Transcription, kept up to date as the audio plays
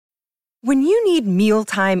When you need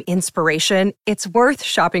mealtime inspiration, it's worth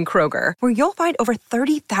shopping Kroger, where you'll find over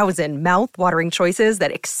 30,000 mouth-watering choices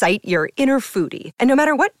that excite your inner foodie. And no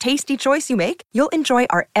matter what tasty choice you make, you'll enjoy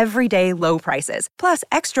our everyday low prices, plus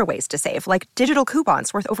extra ways to save, like digital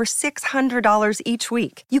coupons worth over $600 each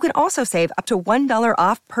week. You can also save up to $1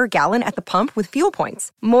 off per gallon at the pump with fuel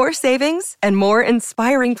points. More savings and more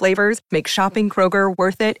inspiring flavors make shopping Kroger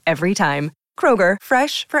worth it every time. Kroger,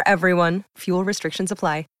 fresh for everyone. Fuel restrictions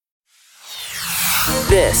apply.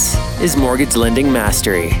 This is Mortgage Lending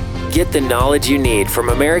Mastery. Get the knowledge you need from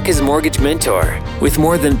America's Mortgage Mentor. With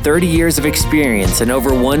more than 30 years of experience and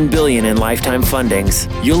over $1 billion in lifetime fundings,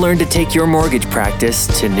 you'll learn to take your mortgage practice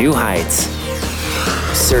to new heights.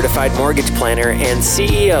 Certified mortgage planner and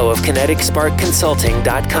CEO of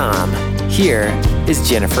KineticSparkConsulting.com. Here is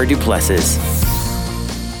Jennifer Duplessis.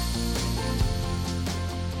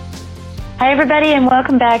 Hi, everybody, and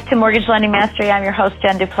welcome back to Mortgage Lending Mastery. I'm your host,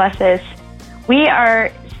 Jen Duplessis. We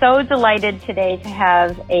are so delighted today to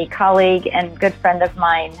have a colleague and good friend of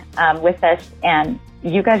mine with us, and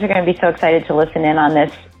you guys are going to be so excited to listen in on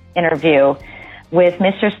this interview with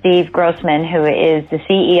Mr. Steve Grossman, who is the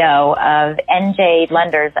CEO of NJ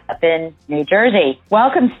Lenders up in New Jersey.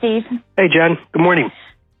 Welcome, Steve. Hey, Jen. Good morning.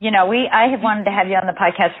 You know, I have wanted to have you on the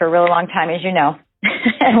podcast for a really long time, as you know,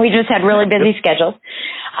 and we just had really busy schedules.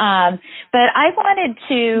 But I wanted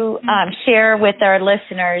to share with our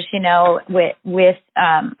listeners, you know, with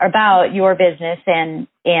about your business and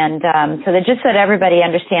so that just so that everybody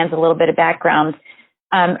understands a little bit of background.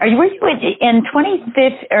 Were you in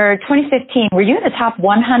 2015? Were you in the top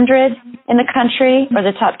 100 in the country or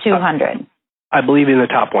the top 200? I believe in the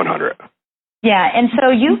top 100. Yeah, and so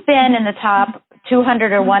you've been in the top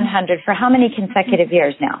 200 or 100 for how many consecutive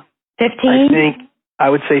years now? 15? I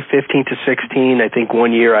would say 15 to 16. I think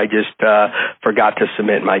one year I just forgot to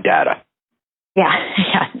submit my data. Yeah,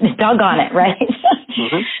 doggone it, right?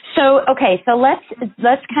 Mm-hmm. So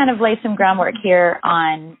let's kind of lay some groundwork here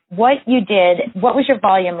on what you did. What was your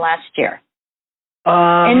volume last year?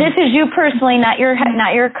 And this is you personally, not your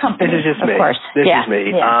company. This is just me. Of course. This is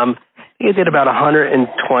me. Yeah. I did about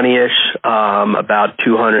 120-ish, about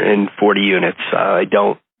 240 units.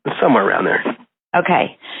 Somewhere around there.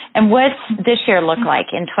 Okay. And what's this year look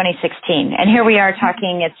like in 2016? And here we are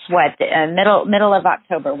talking, it's middle of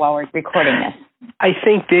October while we're recording this. I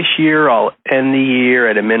think this year I'll end the year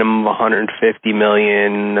at a minimum of 150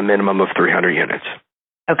 million, a minimum of 300 units.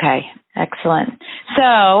 Okay. Excellent.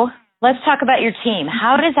 So let's talk about your team.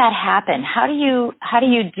 How does that happen? How do you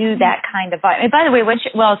do that kind of volume? And by the way,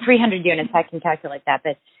 300 units, I can calculate that,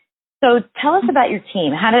 but so tell us about your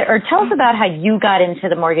team. Tell us about how you got into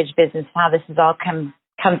the mortgage business, how this has all come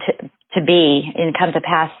to be and come to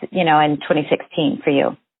pass, you know, in 2016 for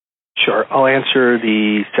you. Sure. I'll answer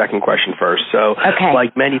the second question first. So,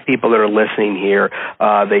 Like many people that are listening here,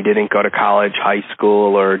 they didn't go to college, high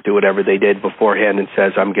school, or do whatever they did beforehand and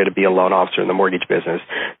says, I'm going to be a loan officer in the mortgage business.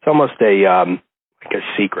 It's almost a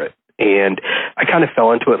secret. And I kind of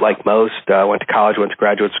fell into it like most. Went to college, went to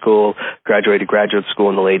graduate school, graduated graduate school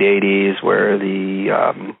in the late 80s where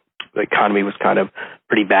the economy was kind of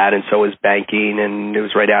pretty bad, and so was banking, and it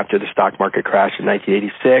was right after the stock market crash in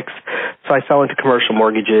 1986. So I fell into commercial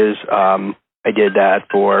mortgages. I did that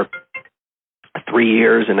for 3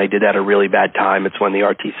 years, and I did that at a really bad time. It's when the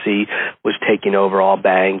RTC was taking over all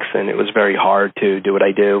banks, and it was very hard to do what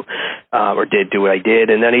I do, or do what I did.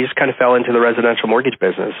 And then I just kind of fell into the residential mortgage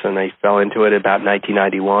business, and I fell into it about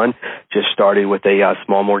 1991, just started with a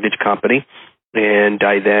small mortgage company. And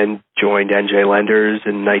I then joined NJ Lenders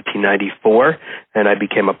in 1994, and I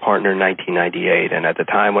became a partner in 1998. And at the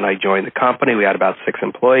time when I joined the company, we had about 6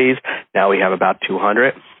 employees. Now we have about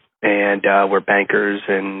 200. And we're bankers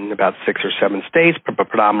in about 6 or 7 states, but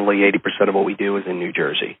predominantly 80% of what we do is in New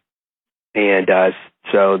Jersey. And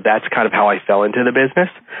so that's kind of how I fell into the business.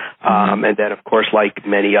 And then, of course, like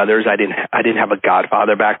many others, I didn't have a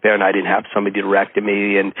godfather back there, and I didn't have somebody directing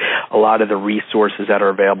me. And a lot of the resources that are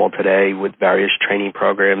available today with various training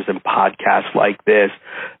programs and podcasts like this,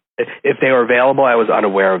 if they were available, I was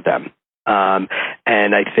unaware of them.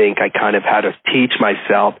 And I think I kind of had to teach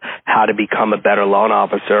myself how to become a better loan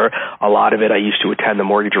officer. A lot of it, I used to attend the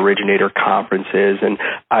Mortgage Originator conferences, and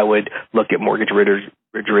I would look at Mortgage Originator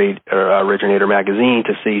magazine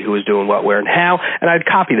to see who was doing what, where, and how, and I'd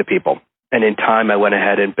copy the people. And in time, I went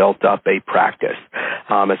ahead and built up a practice.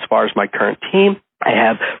 As far as my current team, I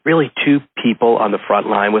have really 2 people on the front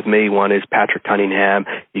line with me. One is Patrick Cunningham.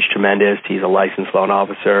 He's tremendous. He's a licensed loan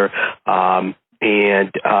officer.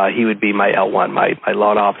 and he would be my L1, my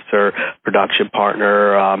loan officer, production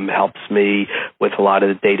partner, helps me with a lot of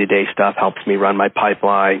the day-to-day stuff, helps me run my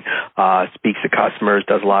pipeline, speaks to customers,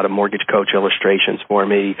 does a lot of mortgage coach illustrations for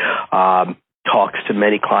me, talks to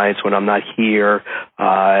many clients when I'm not here,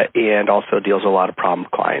 and also deals with a lot of problem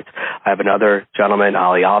clients. I have another gentleman,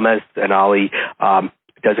 Ali Almes, and Ali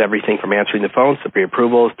does everything from answering the phone, to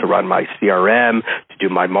pre-approvals, to run my CRM, to do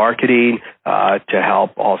my marketing, to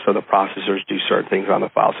help also the processors do certain things on the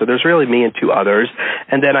file. So there's really me and two others.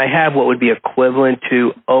 And then I have what would be equivalent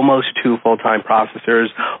to almost two full-time processors,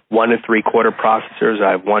 1 3/4 processors.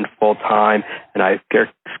 I have one full-time, and I have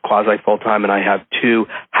quasi-full-time, and I have two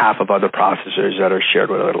half of other processors that are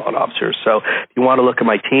shared with other loan officers. So if you want to look at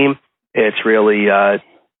my team, it's really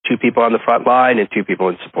 2 people on the front line and 2 people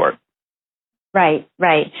in support. Right.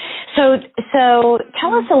 So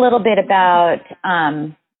tell us a little bit about,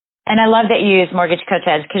 and I love that you use Mortgage Coach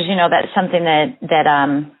Ads, because, that's something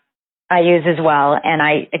that I use as well. And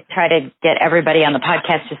I try to get everybody on the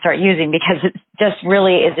podcast to start using, because it just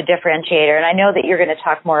really is a differentiator. And I know that you're going to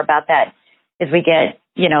talk more about that as we get,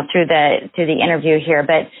 through the interview here.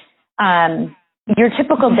 But your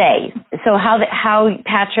typical day. So how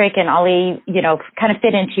Patrick and Ali, kind of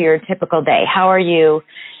fit into your typical day. How are you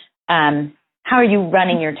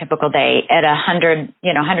running your typical day at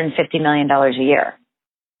 $150 million a year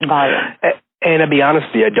in volume? And to be honest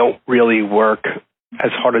with you, I don't really work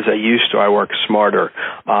as hard as I used to. I work smarter.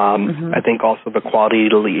 I think also the quality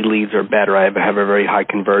of the leads are better. I have a very high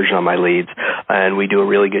conversion on my leads, and we do a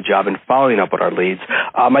really good job in following up with our leads.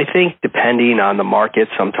 I think depending on the market,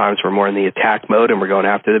 sometimes we're more in the attack mode and we're going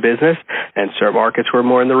after the business, and certain markets we're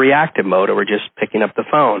more in the reactive mode and we're just picking up the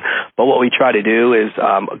phone. But what we try to do is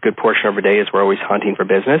a good portion of our day is we're always hunting for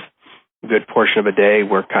business. A good portion of a day,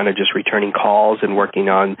 we're kind of just returning calls and working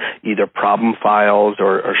on either problem files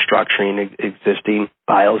or structuring existing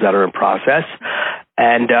files that are in process,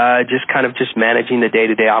 and just managing the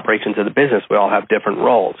day-to-day operations of the business. We all have different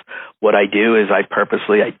roles. What I do is I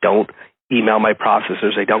don't email my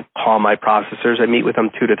processors. I don't call my processors. I meet with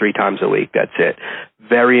them 2 to 3 times a week. That's it.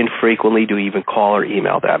 Very infrequently do we even call or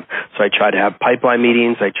email them. So I try to have pipeline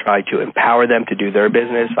meetings. I try to empower them to do their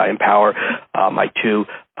business. I empower my 2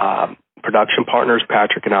 production partners,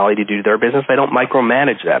 Patrick and Ali, to do their business. I don't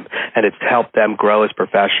micromanage them, and it's helped them grow as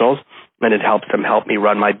professionals, and it helps them help me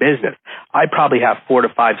run my business. I probably have 4 to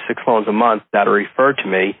 5, 6 loans a month that are referred to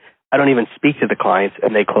me. I don't even speak to the clients,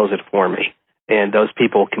 and they close it for me. And those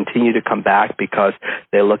people continue to come back because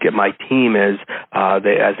they look at my team as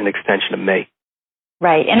an extension of me.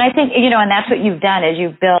 Right. And I think, and that's what you've done, is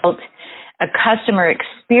you've built a customer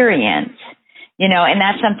experience, and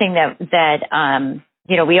that's something that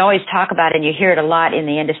we always talk about, and you hear it a lot in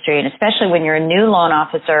the industry, and especially when you're a new loan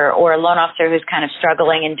officer or a loan officer who's kind of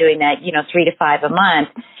struggling and doing that, 3 to 5 a month,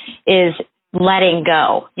 is letting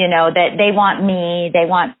go, that they want me,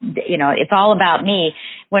 it's all about me,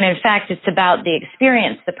 when in fact it's about the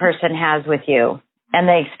experience the person has with you and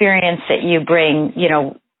the experience that you bring,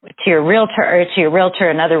 to your realtor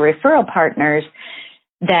and other referral partners,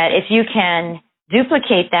 that if you can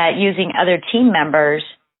duplicate that using other team members,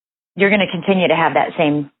 you're going to continue to have that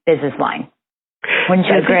same business line. Wouldn't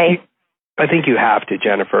you agree? I think you have to,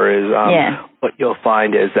 Jennifer. What you'll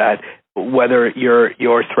find is that whether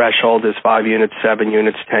your threshold is 5 units, 7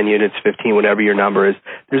 units, 10 units, 15, whatever your number is,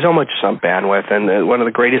 there's so much bandwidth. And one of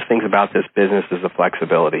the greatest things about this business is the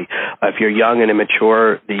flexibility. If you're young and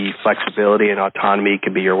immature, the flexibility and autonomy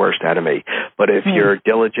can be your worst enemy. But if you're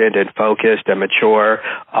diligent and focused and mature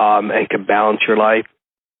and can balance your life,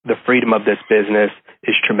 the freedom of this business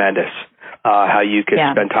is tremendous. How you can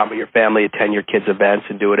spend time with your family, attend your kids' events,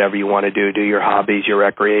 and do whatever you want to do your hobbies, your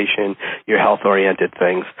recreation, your health-oriented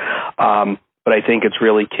things. But I think it's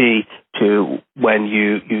really key to when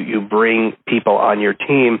you bring people on your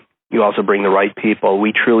team, you also bring the right people.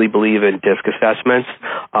 We truly believe in DISC assessments.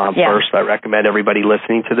 First, I recommend everybody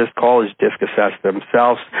listening to this call is DISC assess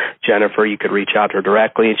themselves. Jennifer, you could reach out to her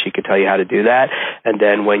directly, and she could tell you how to do that. And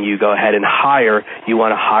then when you go ahead and hire, you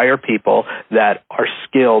want to hire people that are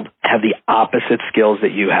skilled, have the opposite skills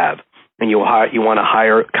that you have. And you want to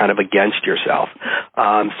hire kind of against yourself.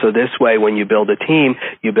 So this way, when you build a team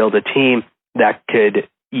that could,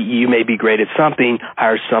 you may be great at something,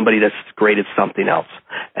 hire somebody that's great at something else.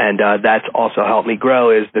 And that's also helped me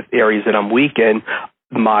grow, is the areas that I'm weak in,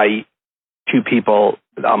 my 2 people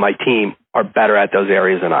on my team are better at those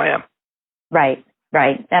areas than I am. Right,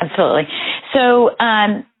 absolutely. So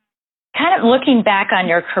kind of looking back on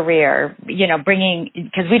your career,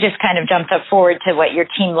 because we just kind of jumped up forward to what your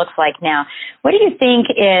team looks like now, what do you think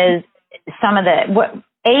is some of the,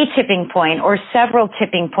 a tipping point or several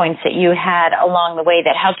tipping points that you had along the way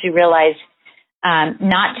that helped you realize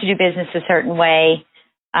not to do business a certain way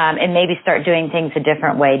and maybe start doing things a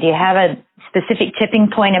different way? Do you have a specific tipping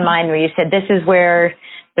point in mind where you said, this is where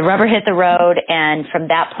the rubber hit the road, and from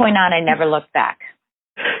that point on, I never looked back?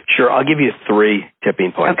 Sure. I'll give you 3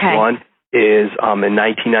 tipping points. Okay. One is in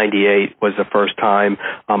 1998 was the first time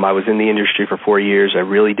I was in the industry for 4 years. I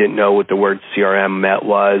really didn't know what the word CRM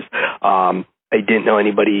was. I didn't know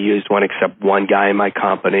anybody who used one except one guy in my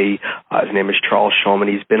company. His name is Charles Shulman.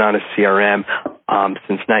 He's been on a CRM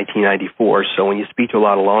since 1994. So when you speak to a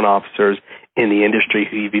lot of loan officers in the industry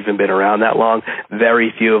who've even been around that long,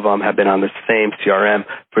 very few of them have been on the same CRM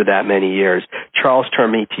for that many years. Charles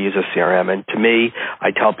turned me to use a CRM, and to me,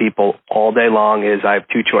 I tell people all day long is I have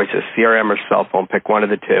 2 choices, CRM or cell phone. Pick one of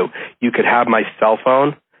the 2. You could have my cell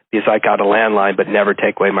phone because I got a landline, but never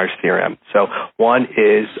take away my CRM. So one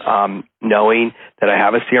is knowing that I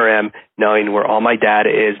have a CRM, knowing where all my data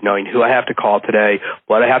is, knowing who I have to call today,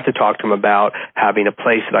 what I have to talk to them about, having a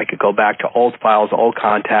place that I could go back to old files, old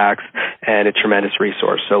contacts, and a tremendous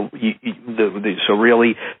resource. So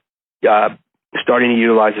really starting to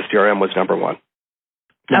utilize the CRM was number 1.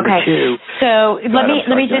 Number 2. So let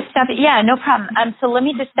me just stop. Yeah, no problem. So let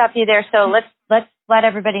me just stop you there. So let's let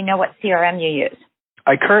everybody know what CRM you use.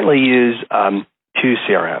 I currently use 2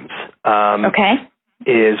 CRMs. Okay.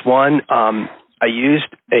 Is one, I used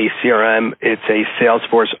a CRM. It's a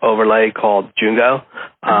Salesforce overlay called Jungo,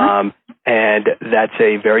 and that's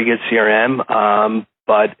a very good CRM,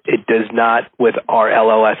 but it does not, with our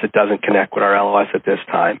LOS, it doesn't connect with our LOS at this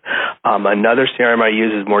time. Another CRM I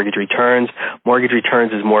use is Mortgage Returns. Mortgage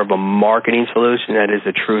Returns is more of a marketing solution that is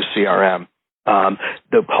a true CRM.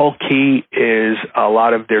 The whole key is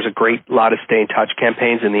there's a great lot of stay in touch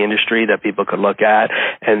campaigns in the industry that people could look at,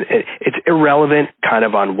 and it's irrelevant kind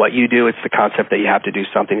of on what you do. It's the concept that you have to do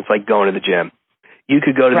something. It's like going to the gym. You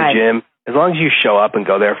could go to the gym. As long as you show up and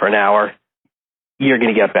go there for an hour, you're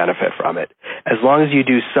going to get benefit from it. As long as you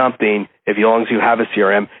do something, as long as you have a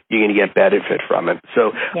CRM, you're going to get benefit from it.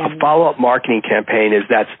 So a follow-up marketing campaign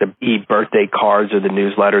that's the birthday cards or the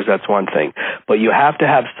newsletters, that's one thing. But you have to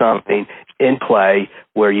have something in play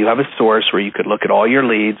where you have a source where you could look at all your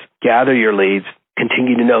leads, gather your leads,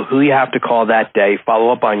 continue to know who you have to call that day,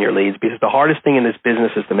 follow up on your leads, because the hardest thing in this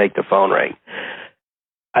business is to make the phone ring.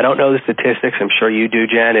 I don't know the statistics. I'm sure you do,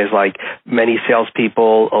 Jen, is like many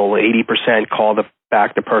salespeople, 80% call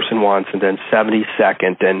back the person once, and then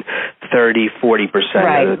 72nd, and 30,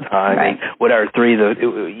 40% of the time, and whatever,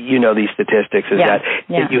 you know these statistics, is that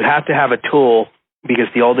you have to have a tool, because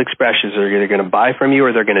the old expressions are either going to buy from you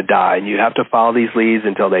or they're going to die, and you have to follow these leads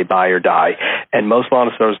until they buy or die, and most loan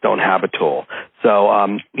officers don't have a tool. So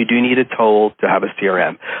you do need a tool to have a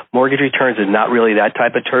CRM. Mortgage Returns is not really that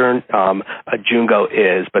type of turn. A Jungo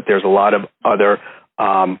is, but there's a lot of other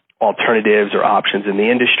alternatives or options in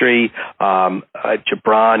the industry.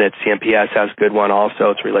 Gibran at CMPS has a good one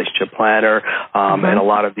also. It's Relationship Planner, and a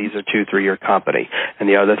lot of these are 2-3 year company. And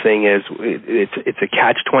the other thing is it's a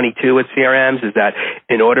catch-22 with CRMs, is that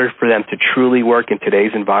in order for them to truly work in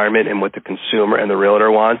today's environment and what the consumer and the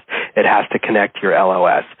realtor wants, it has to connect to your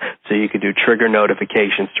LOS. So you could do trigger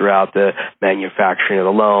notifications throughout the manufacturing of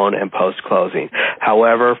the loan and post-closing.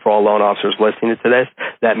 However, for all loan officers listening to this,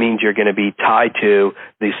 that means you're going to be tied to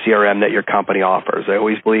the CRM that your company offers. I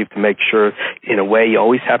always believe to make sure, in a way, you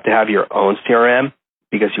always have to have your own CRM,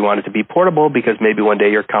 because you want it to be portable, because maybe one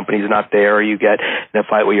day your company's not there, or you get in a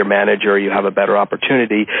fight with your manager, or you have a better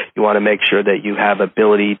opportunity. You want to make sure that you have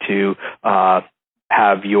ability to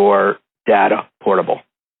have your data portable.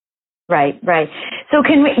 Right. So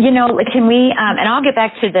can we, and I'll get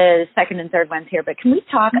back to the second and third ones here, but can we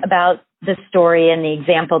talk about the story and the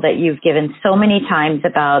example that you've given so many times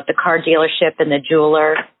about the car dealership and the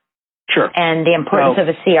jeweler? Sure. And the importance of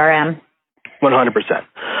a CRM?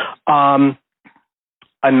 100%.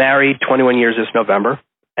 I'm married 21 years this November,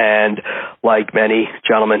 and like many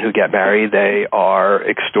gentlemen who get married, they are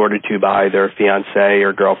extorted to by their fiance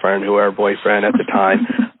or girlfriend, whoever, boyfriend at the time,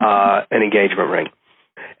 an engagement ring.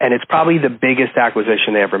 And it's probably the biggest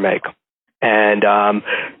acquisition they ever make. And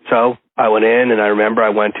so I went in, and I remember I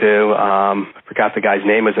went to, I forgot the guy's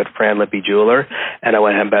name, it was at Fran Lippe Jeweler, and I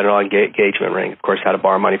went ahead and bet on engagement ring. Of course, I had to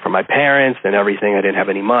borrow money from my parents and everything. I didn't have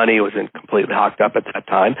any money. I wasn't completely hocked up at that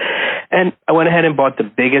time. And I went ahead and bought the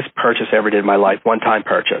biggest purchase I ever did in my life, one-time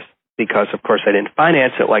purchase, because, of course, I didn't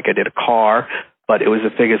finance it like I did a car, but it was the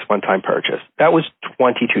biggest one-time purchase. That was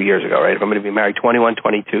 22 years ago, right? If I'm going to be married 21,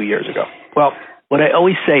 22 years ago. Well, what I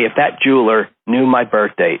always say, if that jeweler knew my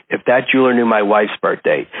birth date, if that jeweler knew my wife's birth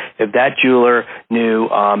date, if that jeweler knew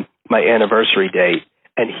my anniversary date,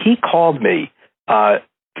 and he called me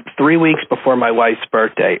 3 weeks before my wife's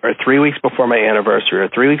birthday, or 3 weeks before my anniversary, or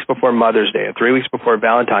 3 weeks before Mother's Day, or 3 weeks before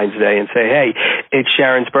Valentine's Day, and say, hey, it's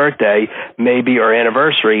Sharon's birthday, maybe, or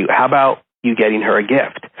anniversary. How about you getting her a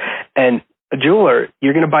gift? And a jeweler,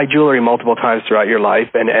 you're going to buy jewelry multiple times throughout your life,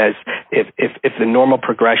 and as if the normal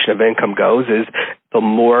progression of income goes, is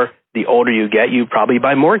the older you get, you probably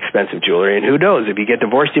buy more expensive jewelry, and who knows, if you get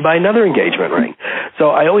divorced, you buy another engagement ring. So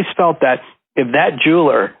I always felt that if that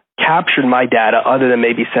jeweler captured my data, other than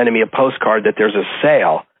maybe sending me a postcard that there's a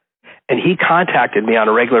sale, and he contacted me on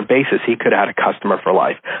a regular basis, he could have had a customer for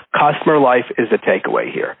life. Customer life is the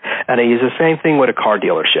takeaway here. And I use the same thing with a car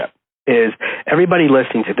dealership. Is everybody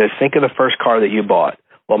listening to this, think of the first car that you bought.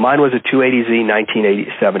 Well, mine was a 280Z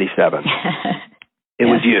 1977. It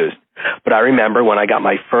was used. But I remember when I got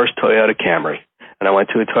my first Toyota Camry, and I went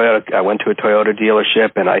to a Toyota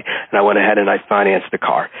dealership, and I went ahead and I financed the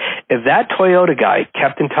car. If that Toyota guy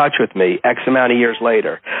kept in touch with me X amount of years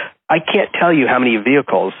later, I can't tell you how many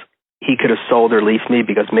vehicles he could have sold or leased me,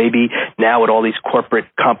 because maybe now with all these corporate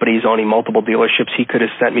companies owning multiple dealerships, he could have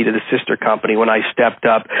sent me to the sister company when I stepped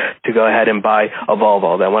up to go ahead and buy a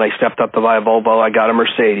Volvo. Then when I stepped up to buy a Volvo, I got a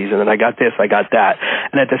Mercedes, and then I got this, I got that.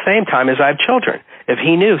 And at the same time, as I have children, if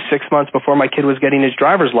he knew 6 months before my kid was getting his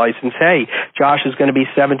driver's license, hey, Josh is going to be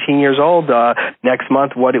 17 years old next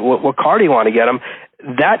month, what car do you want to get him?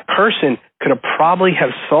 That person could have probably have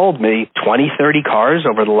sold me 20, 30 cars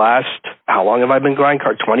over the last, how long have I been buying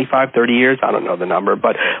cars? 25, 30 years? I don't know the number.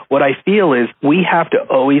 But what I feel is we have to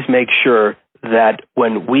always make sure that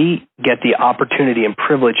when we get the opportunity and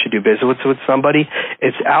privilege to do business with somebody,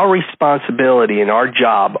 it's our responsibility and our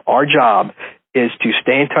job is to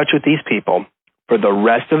stay in touch with these people for the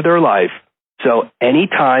rest of their life. So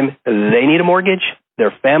anytime they need a mortgage, their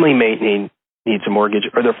family may needs a mortgage,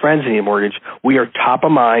 or their friends need a mortgage, we are top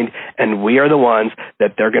of mind, and we are the ones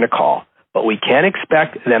that they're going to call. But we can't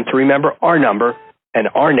expect them to remember our number and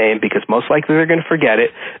our name, because most likely they're going to forget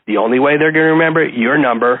it. The only way they're going to remember your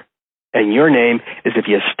number and your name is if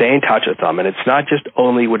you stay in touch with them. And it's not just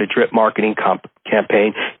only with a drip marketing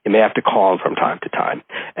campaign. You may have to call them from time to time.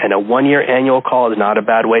 And a 1-year annual call is not a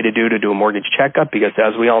bad way to do a mortgage checkup, because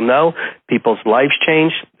as we all know, people's lives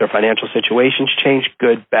change, their financial situations change,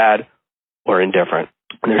 good, bad, or indifferent.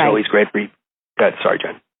 And there's always great sorry,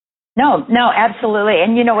 Jen. No, absolutely.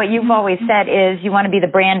 And you know what you've always said is you want to be the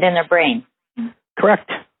brand in their brain. Correct.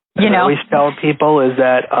 What I always tell people is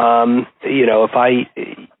that,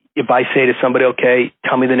 if I say to somebody, okay,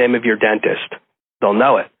 tell me the name of your dentist, they'll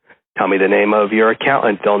know it. Tell me the name of your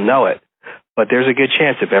accountant, they'll know it. But there's a good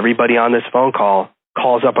chance if everybody on this phone call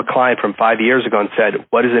calls up a client from 5 years ago and said,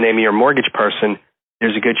 what is the name of your mortgage person?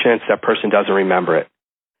 There's a good chance that person doesn't remember it.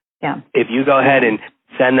 Yeah. If you go ahead and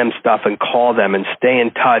send them stuff and call them and stay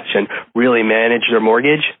in touch and really manage their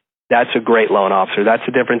mortgage, that's a great loan officer. That's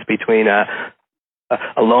the difference between a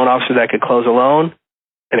loan officer that could close a loan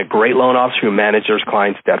and a great loan officer who manages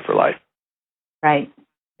clients' debt for life. Right.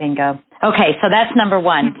 Bingo. Okay, so that's number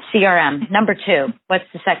one, CRM. Number two, what's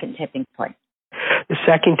the second tipping point? The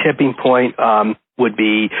second tipping point would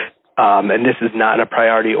be, and this is not in a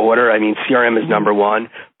priority order. I mean, CRM is number one,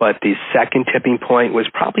 but the second tipping point was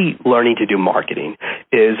probably learning to do marketing.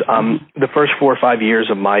 Is the first 4 or 5 years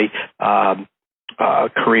of my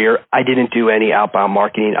career, I didn't do any outbound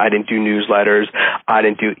marketing. I didn't do newsletters. I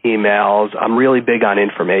didn't do emails. I'm really big on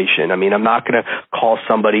information. I mean, I'm not going to call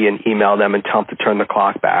somebody and email them and tell them to turn the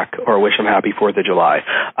clock back or wish them happy 4th of July.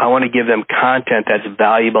 I want to give them content that's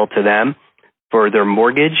valuable to them for their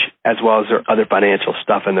mortgage as well as their other financial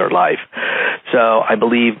stuff in their life. So I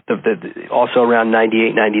believe also around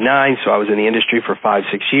 98, 99, so I was in the industry for 5,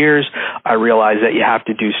 6 years, I realized that you have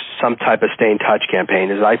to do some type of stay in touch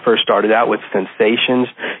campaign. As I first started out with sensations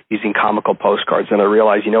using comical postcards, and I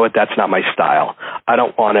realized, you know what, that's not my style. I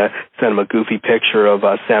don't want to send them a goofy picture of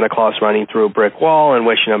Santa Claus running through a brick wall and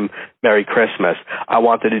wishing them Merry Christmas. I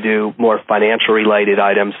wanted to do more financial related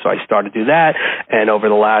items, so I started to do that, and over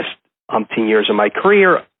the last 10 years of my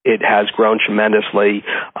career, it has grown tremendously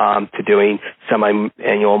to doing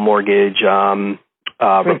semi-annual mortgage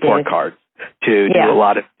report cards, to do a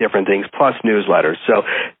lot of different things, plus newsletters. So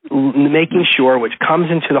making sure, which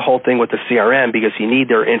comes into the whole thing with the CRM, because you need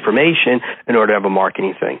their information in order to have a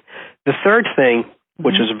marketing thing. The third thing,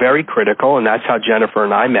 which is very critical, and that's how Jennifer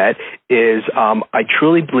and I met, is I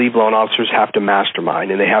truly believe loan officers have to mastermind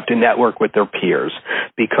and they have to network with their peers,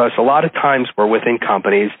 because a lot of times we're within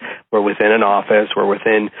companies, we're within an office, we're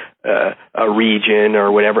within a region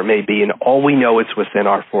or whatever it may be, and all we know is within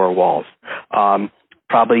our four walls.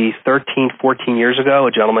 Probably 13, 14 years ago,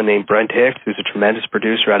 a gentleman named Brent Hicks, who's a tremendous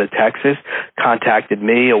producer out of Texas, contacted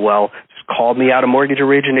me, called me out, a mortgage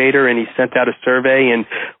originator, and he sent out a survey, and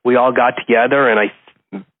we all got together, and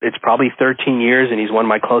it's probably 13 years, and he's one of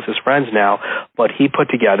my closest friends now, but he put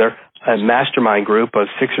together a mastermind group of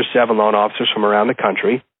 6 or 7 loan officers from around the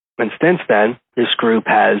country. And since then, this group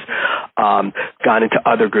has gone into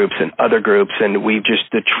other groups, and we've just,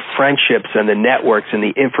 the friendships and the networks and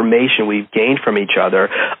the information we've gained from each other,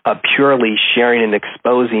 purely sharing and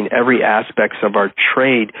exposing every aspect of our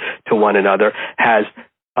trade to one another, has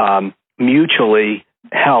mutually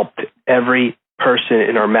helped every person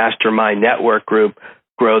in our mastermind network group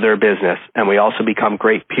grow their business, and we also become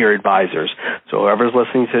great peer advisors. So whoever's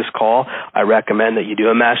listening to this call, I recommend that you do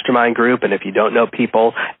a mastermind group, and if you don't know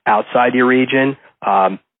people outside your region,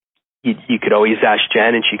 you could always ask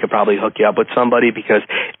Jen, and she could probably hook you up with somebody, because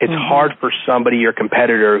it's hard for somebody, your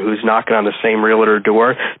competitor, who's knocking on the same realtor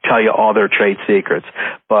door, tell you all their trade secrets.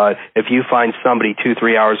 But if you find somebody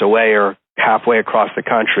 2-3 hours away or halfway across the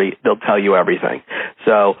country, they'll tell you everything.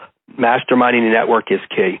 So masterminding the network is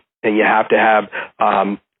key. And you have to have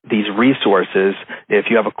these resources. If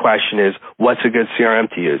you have a question, is what's a good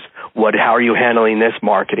CRM to use? How are you handling this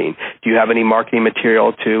marketing? Do you have any marketing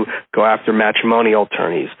material to go after matrimonial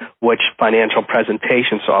attorneys? Which financial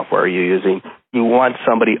presentation software are you using? You want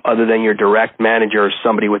somebody other than your direct manager or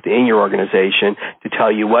somebody within your organization to tell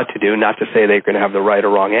you what to do, not to say they're going to have the right or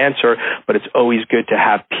wrong answer, but it's always good to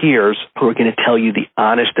have peers who are going to tell you the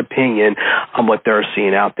honest opinion on what they're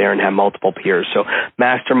seeing out there, and have multiple peers. So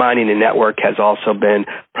masterminding the network has also been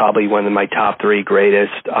probably one of my top 3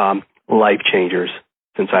 greatest life changers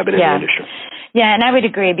since I've been in the industry. Yeah, and I would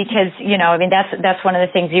agree, because, that's one of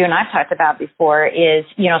the things you and I've talked about before is,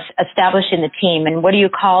 establishing the team. And what do you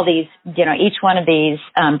call these, each one of these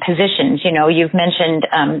positions? You've mentioned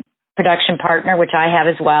production partner, which I have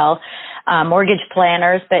as well, mortgage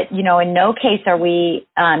planners, but, in no case are we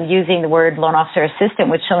using the word loan officer assistant,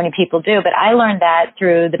 which so many people do. But I learned that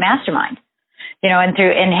through the mastermind,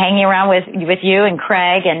 and hanging around with you and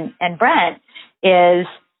Craig and Brent is,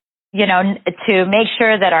 to make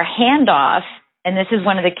sure that our handoff, and this is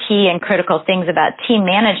one of the key and critical things about team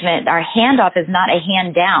management, our handoff is not a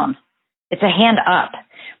hand down. It's a hand up.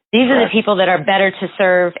 These are the people that are better to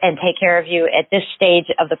serve and take care of you at this stage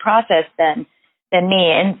of the process than me.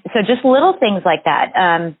 And so just little things like that,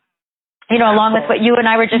 along with what you and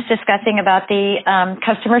I were just discussing about the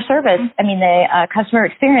customer service, the customer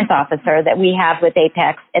experience officer that we have with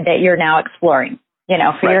Apex that you're now exploring,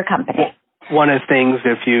 for your company. One of the things,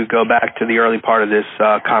 if you go back to the early part of this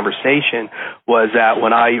conversation, was that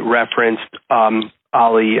when I referenced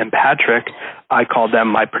Ali and Patrick, I called them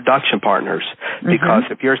my production partners, because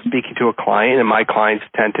if you're speaking to a client, and my clients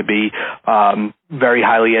tend to be very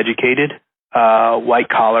highly educated,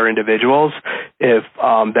 white-collar individuals,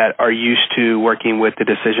 that are used to working with the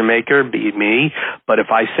decision maker, be it me, but if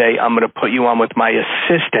I say I'm going to put you on with my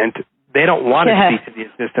assistant, they don't want to speak to the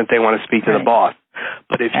assistant, they want to speak to the boss.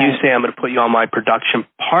 But if you say I'm going to put you on my production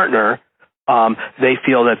partner, they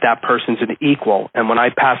feel that person's an equal. And when I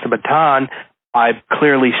pass the baton, I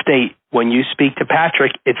clearly state, when you speak to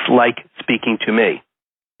Patrick, it's like speaking to me.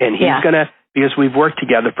 And he's going to, because we've worked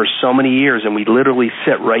together for so many years and we literally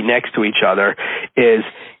sit right next to each other, is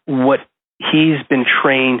what he's been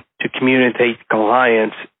trained to communicate to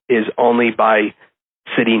clients is only by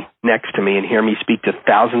sitting next to me and hear me speak to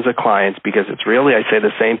thousands of clients, because it's really, I say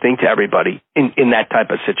the same thing to everybody in that type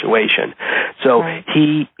of situation. So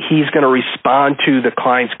he's going to respond to the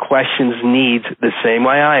client's questions, needs the same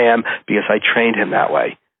way I am, because I trained him that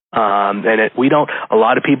way. A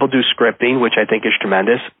lot of people do scripting, which I think is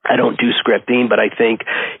tremendous. I don't do scripting, but I think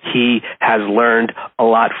he has learned a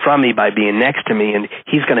lot from me by being next to me, and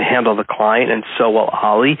he's going to handle the client, and so will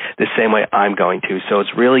Ali, the same way I'm going to. So it's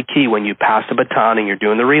really key when you pass the baton and you're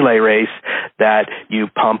doing the relay race that you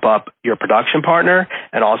pump up your production partner,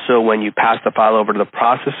 and also when you pass the file over to the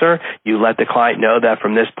processor, you let the client know that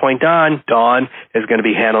from this point on, Dawn is going to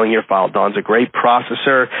be handling your file. Dawn's a great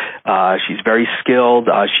processor. She's very skilled.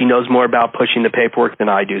 She knows more about pushing the paperwork than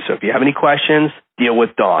I do. So if you have any questions, deal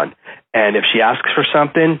with Dawn. And if she asks for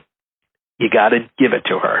something, you got to give it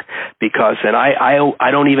to her, because I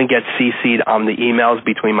don't even get CC'd on the emails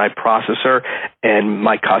between my processor and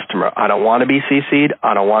my customer. I don't want to be CC'd.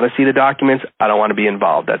 I don't want to see the documents. I don't want to be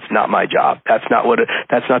involved. That's not my job. That's not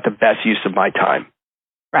the best use of my time.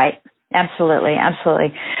 Right. Absolutely.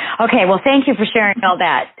 Absolutely. Okay. Well, thank you for sharing all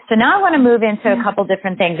that. So now I want to move into a couple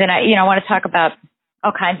different things, and I want to talk about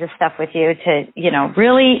all kinds of stuff with you to,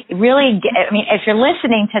 really get, if you're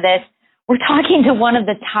listening to this, we're talking to one of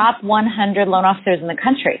the top 100 loan officers in the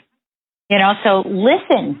country, so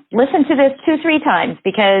listen to this 2-3 times,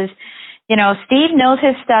 because, Steve knows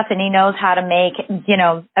his stuff, and he knows how to make,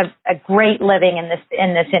 a great living in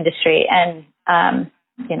this industry. And,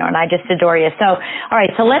 and I just adore you. So, all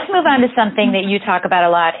right. So let's move on to something that you talk about a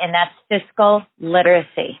lot, and that's fiscal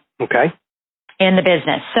literacy. Okay. In the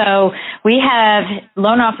business. So we have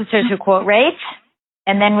loan officers who quote rates,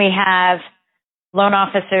 and then we have loan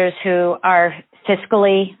officers who are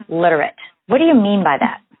fiscally literate. What do you mean by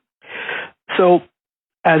that? So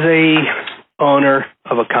as a owner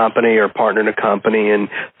of a company or partner in a company and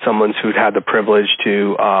someone who's had the privilege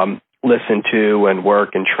to listen to and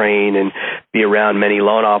work and train and be around many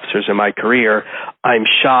loan officers in my career, I'm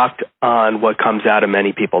shocked on what comes out of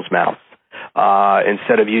many people's mouths.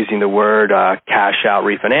 Instead of using the word cash out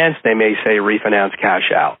refinance, they may say refinance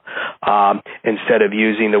cash out. Instead of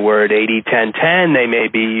using the word 80-10-10, they may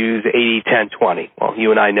use 80-10-20. Well,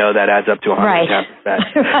 you and I know that adds up to 110%.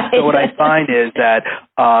 Right. So what I find is that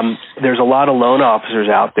there's a lot of loan officers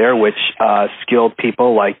out there, which skilled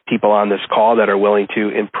people like people on this call that are willing to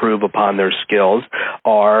improve upon their skills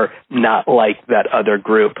are not like that other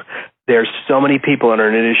group. There's so many people in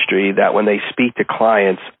our industry that when they speak to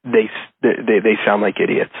clients, they sound like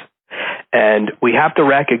idiots. And we have to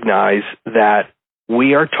recognize that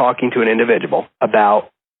we are talking to an individual about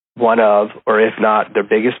one of, or if not, their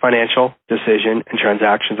biggest financial decision and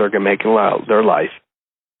transactions they're going to make in their life.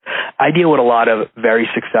 I deal with a lot of very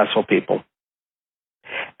successful people,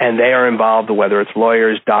 and they are involved, whether it's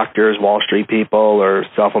lawyers, doctors, Wall Street people, or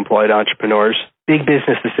self-employed entrepreneurs, big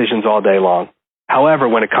business decisions all day long. However,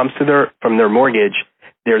 when it comes to their mortgage,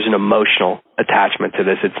 there's an emotional attachment to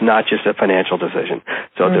this. It's not just a financial decision.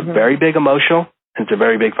 So it's a very big emotional and it's a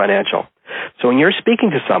very big financial. So when you're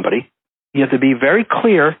speaking to somebody, you have to be very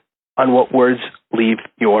clear on what words leave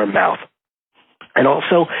your mouth. And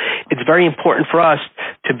also, it's very important for us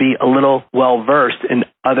to be a little well-versed in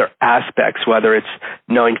other aspects, whether it's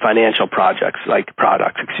knowing financial products,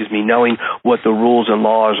 knowing what the rules and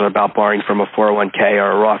laws are about borrowing from a 401k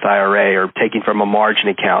or a Roth IRA or taking from a margin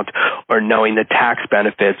account, or knowing the tax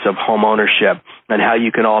benefits of home ownership and how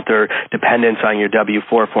you can alter dependence on your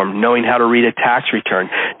W-4 form, knowing how to read a tax return,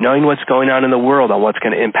 knowing what's going on in the world on what's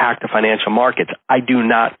going to impact the financial markets. I do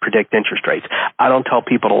not predict interest rates. I don't tell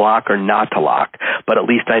people to lock or not to lock, but at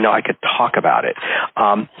least I know I could talk about it.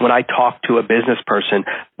 When I talk to a business person,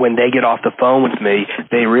 when they get off the phone with me,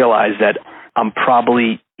 they realize that I'm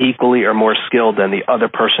probably equally or more skilled than the other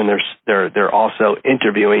person they're also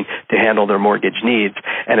interviewing to handle their mortgage needs.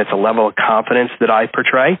 And it's a level of confidence that I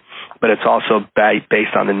portray, but it's also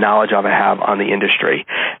based on the knowledge I have on the industry.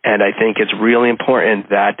 And I think it's really important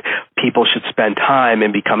that people should spend time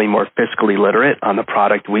in becoming more fiscally literate on the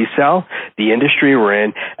product we sell, the industry we're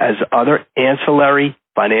in, as other ancillary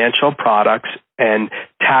financial products and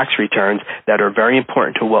tax returns that are very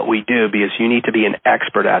important to what we do, because you need to be an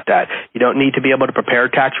expert at that. You don't need to be able to prepare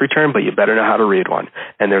a tax return, but you better know how to read one.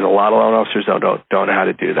 And there's a lot of loan officers that don't know how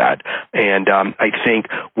to do that. And I think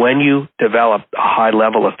when you develop a high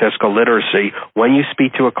level of fiscal literacy, when you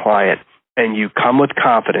speak to a client and you come with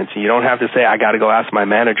confidence, and you don't have to say, I got to go ask my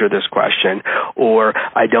manager this question, or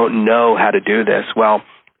I don't know how to do this. Well,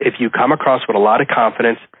 if you come across with a lot of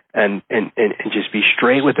confidence and just be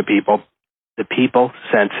straight with the people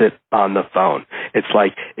sense it on the phone. It's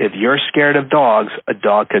like if you're scared of dogs, a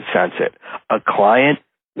dog could sense it. A client,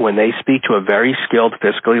 when they speak to a very skilled,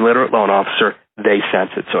 fiscally literate loan officer, they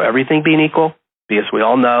sense it. So everything being equal, because we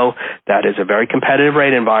all know that is a very competitive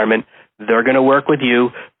rate environment, they're going to work with you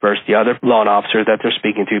versus the other loan officer that they're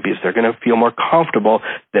speaking to, because they're going to feel more comfortable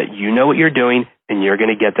that you know what you're doing and you're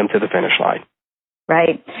going to get them to the finish line.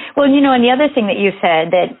 Right. Well, and the other thing that you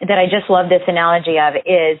said that I just love this analogy of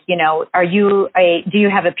is, do you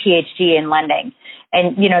have a PhD in lending?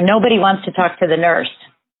 And, nobody wants to talk to the nurse,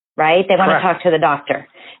 right? They want to talk to the doctor.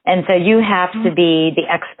 And so you have to be the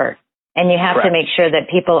expert. And you have to make sure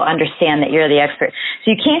that people understand that you're the expert.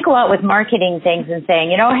 So you can't go out with marketing things and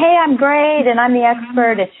saying, hey, I'm great and I'm the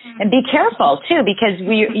expert. And be careful, too, because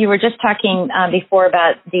you were just talking before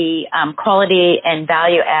about the quality and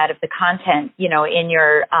value add of the content, in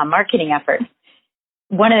your marketing efforts.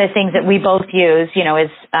 One of the things that we both use,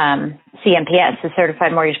 is CMPS, the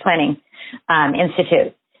Certified Mortgage Planning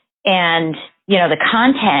Institute. And, the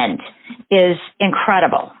content is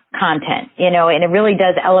incredible content, and it really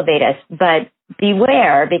does elevate us. But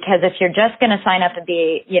beware, because if you're just going to sign up and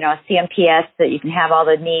be, a CMPS that you can have all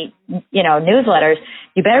the neat, newsletters,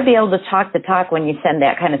 you better be able to talk the talk when you send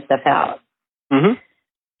that kind of stuff out. Mm-hmm.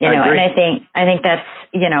 And I think that's,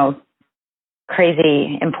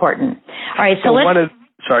 crazy important. All right. So let's.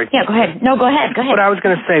 Sorry. Yeah, go ahead. No, go ahead. What I was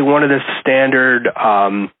going to say, one of the standard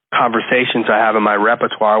conversations I have in my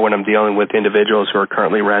repertoire when I'm dealing with individuals who are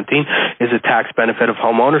currently renting is the tax benefit of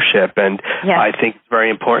home ownership. And I think it's very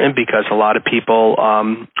important because a lot of people,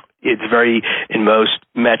 in most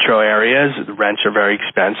metro areas, the rents are very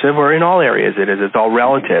expensive, or in all areas it is. It's all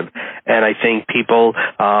relative. And I think people,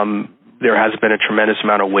 there has been a tremendous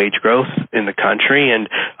amount of wage growth in the country, and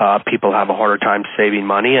people have a harder time saving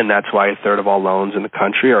money, and that's why a third of all loans in the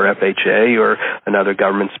country are FHA or another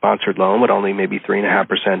government-sponsored loan with only maybe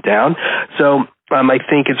 3.5% down. So I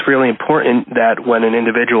think it's really important that when an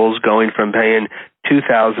individual is going from paying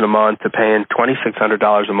 $2,000 a month to paying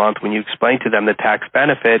 $2,600 a month, when you explain to them the tax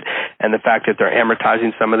benefit and the fact that they're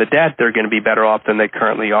amortizing some of the debt, they're going to be better off than they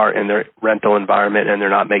currently are in their rental environment, and they're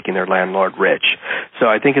not making their landlord rich. So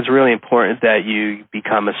I think it's really important that you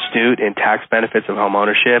become astute in tax benefits of home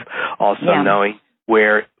ownership, also knowing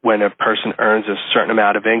where when a person earns a certain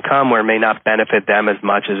amount of income, where it may not benefit them as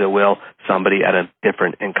much as it will somebody at a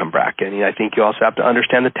different income bracket. And I think you also have to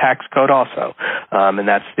understand the tax code also, and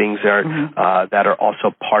that's things that are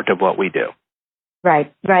also part of what we do.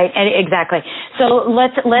 Right, exactly. So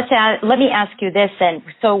let me ask you this then.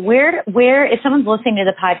 So where if someone's listening to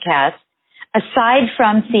the podcast, aside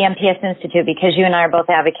from CMPS Institute, because you and I are both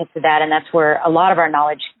advocates of that, and that's where a lot of our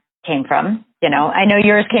knowledge came from. You know, I know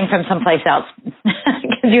yours came from someplace else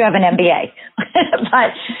because you have an MBA.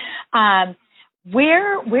 But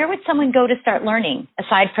where would someone go to start learning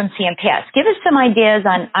aside from CMPS? Give us some ideas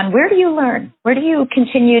on where do you learn? Where do you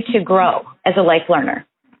continue to grow as a life learner?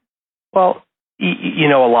 Well, you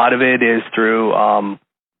know, a lot of it is through,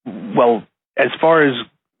 as far as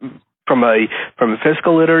from a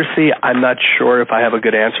fiscal literacy, I'm not sure if I have a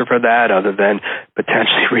good answer for that, other than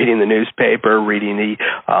potentially reading the newspaper,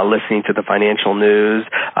 listening to the financial news,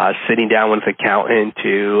 sitting down with an accountant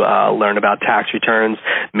to learn about tax returns.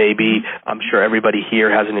 Maybe, I'm sure everybody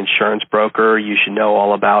here has an insurance broker. You should know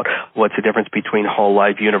all about what's the difference between whole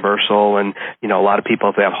life, universal, and, you know, a lot of people,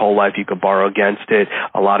 if they have whole life, you could borrow against it.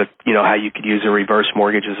 A lot of, you know, how you could use a reverse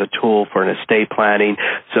mortgage as a tool for an estate planning.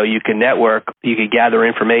 So you can network, you could gather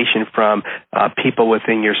information from people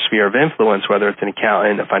within your sphere of influence, whether it's an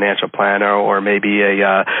accountant, a financial planner, or maybe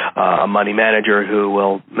a money manager who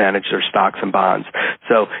will manage their stocks and bonds.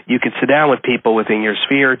 So you can sit down with people within your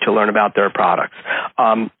sphere to learn about their products.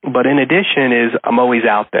 But in addition I'm always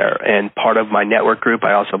out there, and part of my network group,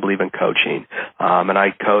 I also believe in coaching. And I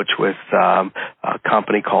coach with a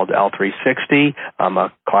company called L360. I'm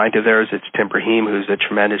a client of theirs. It's Tim Brahim, who's a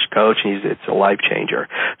tremendous coach, and it's a life changer.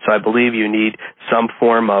 So I believe you need some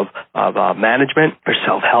form of management or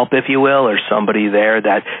self-help, if you will, or somebody there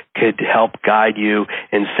that could help guide you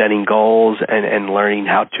in setting goals and learning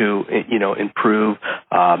how to, you know, improve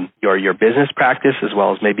your business practice, as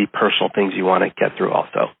well as maybe personal things you want to get through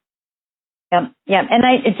also. Yeah. And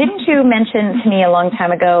didn't you mention to me a long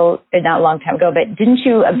time ago, not a long time ago, but didn't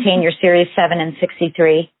you obtain your Series 7 and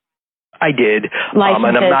 63? I did, and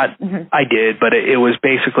I'm not. I did, but it was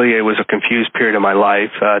a confused period of my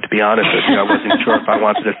life. To be honest with you, I wasn't sure if I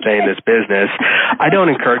wanted to stay in this business. I don't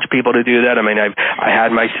encourage people to do that. I mean, I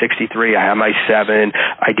had my 63, I had my 7.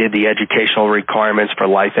 I did the educational requirements for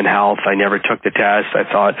life and health. I never took the test. I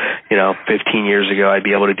thought, 15 years ago I'd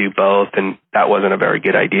be able to do both, and that wasn't a very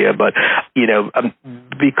good idea. But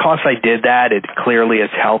because I did that, it clearly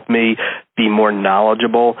has helped me be more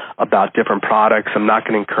knowledgeable about different products. I'm not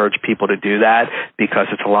going to encourage people to do that because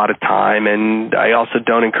it's a lot of time, and I also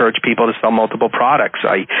don't encourage people to sell multiple products.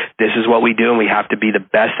 This is what we do, and we have to be the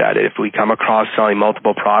best at it. If we come across selling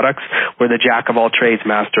multiple products, we're the jack of all trades,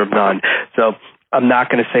 master of none. So I'm not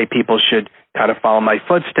going to say people should kind of follow my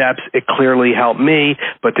footsteps. It clearly helped me,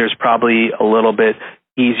 but there's probably a little bit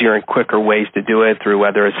easier and quicker ways to do it through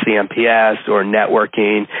whether it's CMPS or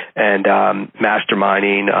networking and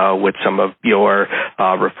masterminding with some of your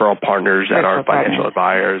referral partners that are financial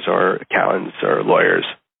advisors or accountants or lawyers.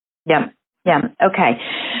 Yeah. Okay.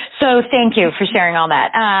 So thank you for sharing all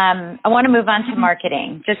that. I want to move on to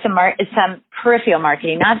marketing, just some peripheral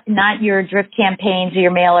marketing, not your drip campaigns or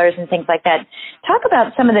your mailers and things like that. Talk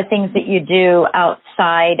about some of the things that you do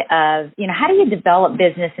outside of, how do you develop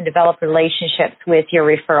business and develop relationships with your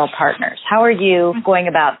referral partners? How are you going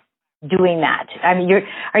about doing that? I mean,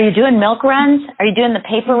 are you doing milk runs? Are you doing the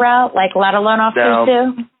paper route like a lot of loan officers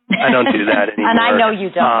do? I don't do that anymore. And I know you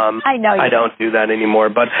don't. I don't do that anymore,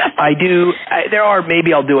 but I do.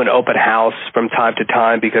 Maybe I'll do an open house from time to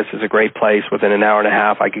time because it's a great place. Within an hour and a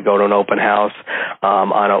half, I could go to an open house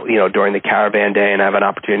during the caravan day, and I have an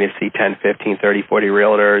opportunity to see 10, 15, 30, 40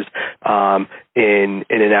 realtors in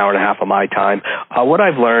an hour and a half of my time. What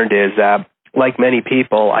I've learned is that like many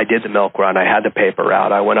people, I did the milk run. I had the paper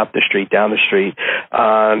route. I went up the street, down the street.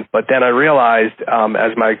 But then I realized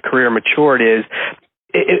as my career matured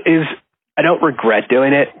I don't regret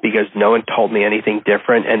doing it because no one told me anything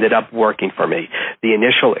different. Ended up working for me. The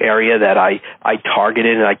initial area that I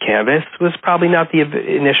targeted and I canvassed was probably not the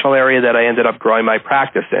initial area that I ended up growing my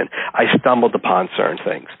practice in. I stumbled upon certain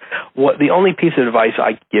things. The only piece of advice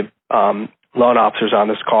I give loan officers on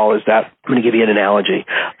this call is that I'm going to give you an analogy.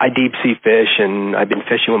 I deep sea fish, and I've been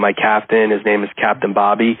fishing with my captain. His name is Captain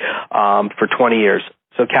Bobby for 20 years.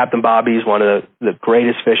 So Captain Bobby is one of the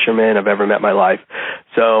greatest fishermen I've ever met in my life.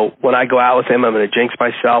 So when I go out with him, I'm going to jinx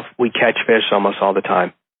myself. We catch fish almost all the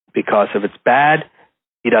time because if it's bad,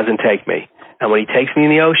 he doesn't take me. And when he takes me in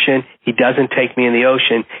the ocean, he doesn't take me in the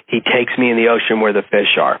ocean. He takes me in the ocean where the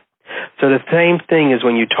fish are. So the same thing is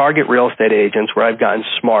when you target real estate agents, where I've gotten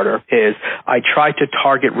smarter, is I try to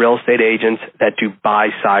target real estate agents that do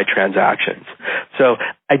buy-side transactions. So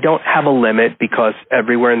I don't have a limit because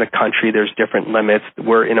everywhere in the country there's different limits.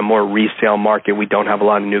 We're in a more resale market. We don't have a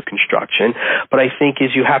lot of new construction. But I think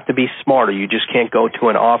you have to be smarter. You just can't go to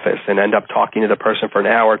an office and end up talking to the person for an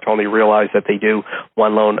hour to only realize that they do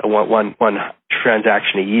one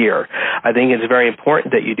transaction a year. I think it's very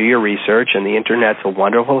important that you do your research, and the Internet's a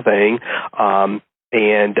wonderful thing.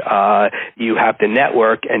 And you have to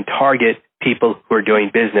network and target people who are doing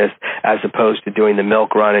business as opposed to doing the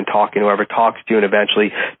milk run and talking to whoever talks to you and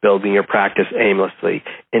eventually building your practice aimlessly.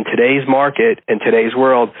 In today's market, in today's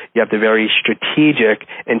world, you have to be very strategic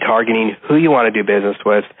in targeting who you want to do business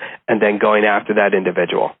with and then going after that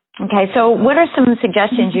individual. Okay, so what are some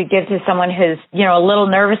suggestions you'd give to someone who's, a little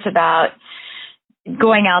nervous about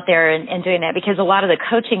going out there and doing that? Because a lot of the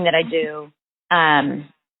coaching that I do,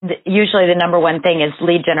 usually the number one thing is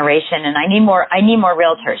lead generation, and I need more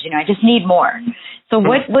realtors. I just need more. So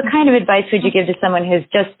what kind of advice would you give to someone who's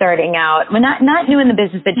just starting out? Well, not new in the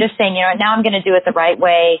business, but just saying, now I'm going to do it the right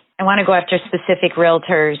way. I want to go after specific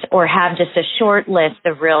realtors or have just a short list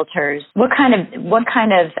of realtors. What kind of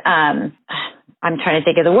I'm trying to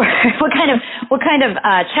think of the word. What kind of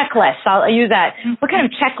checklist? I'll use that. What kind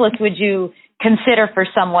of checklist would you consider for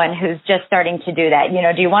someone who's just starting to do that?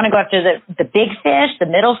 Do you want to go after the big fish, the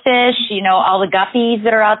middle fish, all the guppies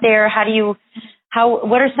that are out there?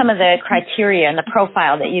 What are some of the criteria and the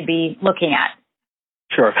profile that you'd be looking at?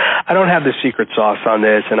 Sure. I don't have the secret sauce on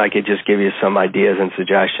this, and I could just give you some ideas and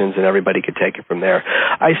suggestions, and everybody could take it from there.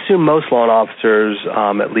 I assume most loan officers,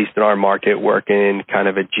 at least in our market, work in kind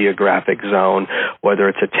of a geographic zone, whether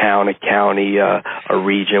it's a town, a county, a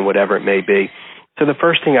region, whatever it may be. So the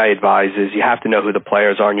first thing I advise is you have to know who the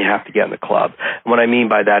players are and you have to get in the club. And what I mean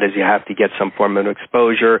by that is you have to get some form of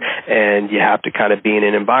exposure and you have to kind of be in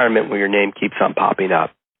an environment where your name keeps on popping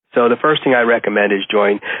up. So the first thing I recommend is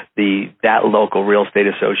join that local real estate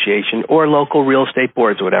association or local real estate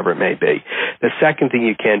boards, whatever it may be. The second thing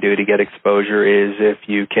you can do to get exposure is if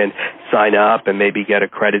you can sign up and maybe get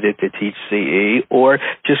accredited to teach CE, or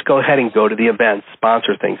just go ahead and go to the events,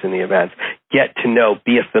 sponsor things in the events, get to know,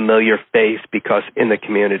 be a familiar face because in the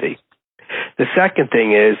community. The second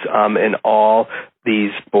thing is in all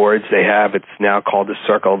these boards they have, it's now called the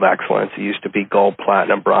Circle of Excellence. It used to be gold,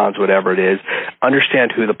 platinum, bronze, whatever it is.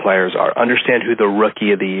 Understand who the players are. Understand who the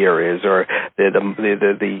rookie of the year is, or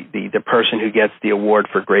the person who gets the award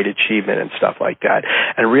for great achievement and stuff like that.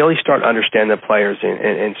 And really start understanding the players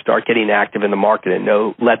and start getting active in the market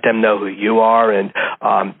and let them know who you are, and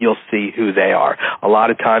you'll see who they are. A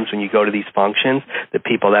lot of times when you go to these functions, the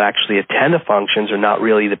people that actually attend the functions are not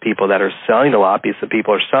really the people that are selling a lot, because the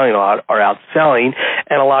people who are selling a lot are outselling.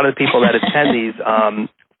 And a lot of the people that attend these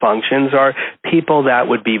functions are people that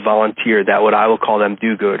would be volunteer, I will call them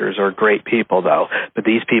do-gooders or great people, though. But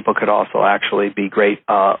these people could also actually be great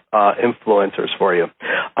influencers for you.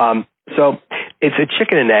 So it's a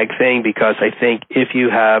chicken and egg thing, because I think if you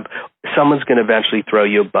have someone's going to eventually throw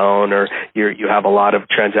you a bone, or you have a lot of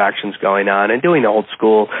transactions going on, and doing the old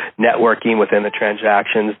school networking within the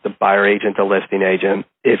transactions, the buyer agent, the listing agent.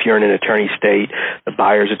 If you're in an attorney state, the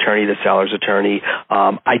buyer's attorney, the seller's attorney.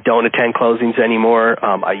 I don't attend closings anymore.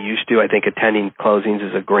 I used to. I think attending closings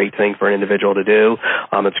is a great thing for an individual to do.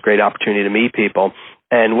 It's a great opportunity to meet people.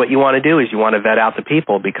 And what you want to do is you want to vet out the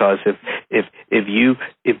people, because if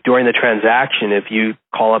during the transaction, if you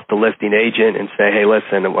call up the listing agent and say, hey,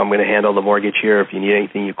 listen, I'm going to handle the mortgage here. If you need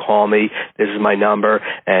anything, you call me. This is my number,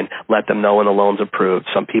 and let them know when the loan's approved.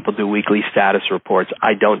 Some people do weekly status reports.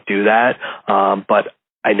 I don't do that, but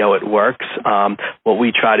I know it works. What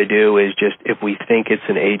we try to do is just, if we think it's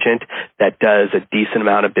an agent that does a decent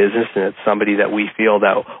amount of business and it's somebody that we feel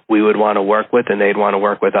that we would want to work with and they'd want to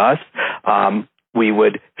work with us, we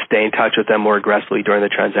would stay in touch with them more aggressively during the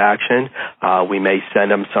transaction. We may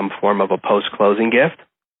send them some form of a post-closing gift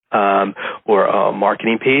or a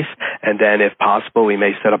marketing piece. And then if possible, we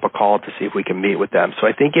may set up a call to see if we can meet with them. So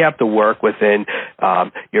I think you have to work within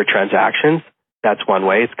your transactions. That's one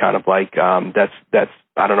way. It's kind of like that's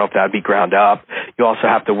I don't know if that would be ground up. You also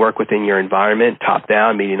have to work within your environment, top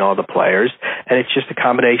down, meeting all the players. And it's just a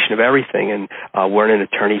combination of everything. And we're in an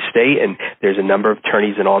attorney state, and there's a number of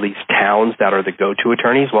attorneys in all these towns that are the go-to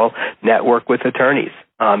attorneys. Well, network with attorneys.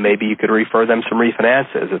 Maybe you could refer them some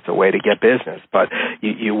refinances. It's a way to get business. But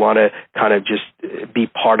you want to kind of just be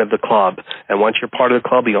part of the club. And once you're part of the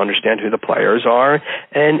club, you understand who the players are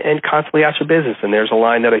and constantly ask for business. And there's a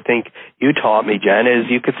line that I think you taught me, Jen,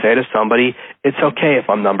 is you could say to somebody, it's okay if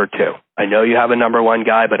I'm number two. I know you have a number one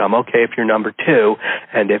guy, but I'm okay if you're number two.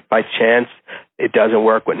 And if by chance it doesn't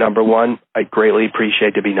work with number one, I greatly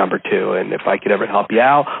appreciate to be number two. And if I could ever help you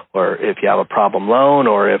out, or if you have a problem loan,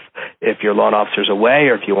 or if your loan officer's away,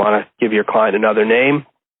 or if you want to give your client another name,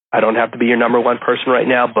 I don't have to be your number one person right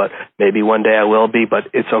now, but maybe one day I will be. But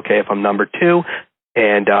it's okay if I'm number two,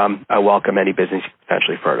 and I welcome any business you can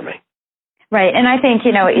potentially refer to me. Right, and I think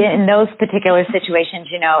in those particular situations,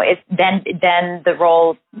 it's then the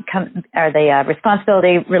role or the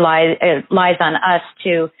responsibility lies on us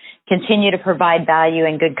to continue to provide value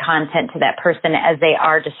and good content to that person as they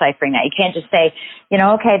are deciphering that. You can't just say,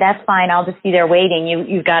 okay, that's fine, I'll just be there waiting.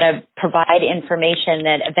 You've got to provide information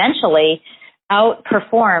that eventually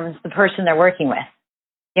outperforms the person they're working with.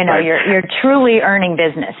 Right. You're truly earning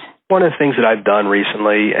business. One of the things that I've done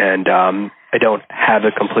recently, and I don't have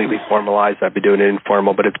it completely formalized. I've been doing it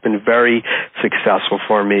informal, but it's been very successful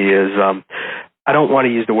for me is I don't want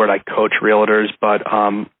to use the word I coach realtors, but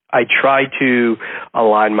I try to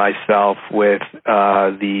align myself with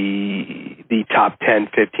the top 10,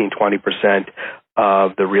 15, 20%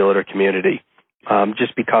 of the realtor community.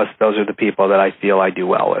 Just because those are the people that I feel I do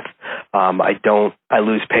well with. I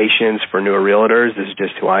lose patience for newer realtors. This is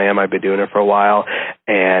just who I am. I've been doing it for a while,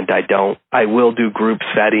 and I will do group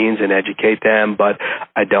settings and educate them, but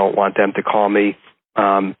I don't want them to call me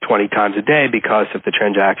 20 times a day, because if the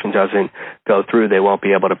transaction doesn't go through, they won't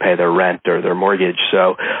be able to pay their rent or their mortgage.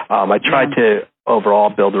 So I try to overall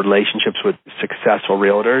build relationships with successful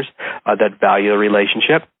realtors that value the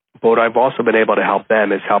relationship. But what I've also been able to help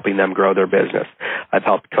them is helping them grow their business. I've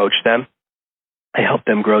helped coach them. I help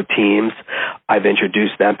them grow teams. I've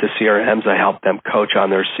introduced them to CRMs. I help them coach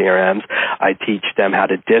on their CRMs. I teach them how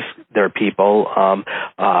to disc their people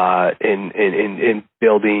in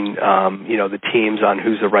building, the teams on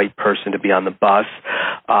who's the right person to be on the bus.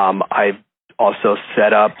 I've also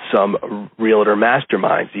set up some realtor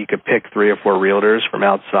masterminds. You could pick 3 or 4 realtors from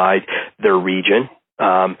outside their region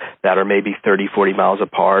that are maybe 30, 40 miles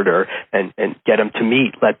apart, and get them to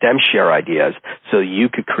meet, let them share ideas, so you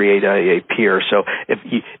could create a peer. So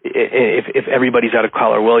if everybody's out of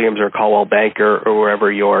Keller Williams or Coldwell Banker or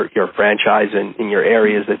wherever your franchise in your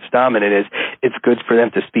areas that's dominant is, it's good for them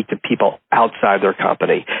to speak to people outside their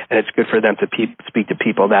company, and it's good for them to speak to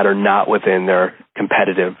people that are not within their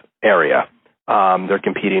competitive area. Their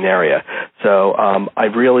competing area. So I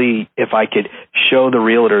really, if I could show the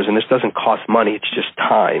realtors, and this doesn't cost money, it's just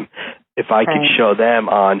time, if I could show them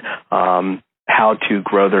on how to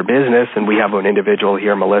grow their business, and we have an individual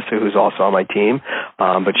here, Melissa, who's also on my team,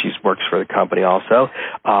 but she works for the company also.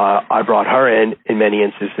 I brought her in many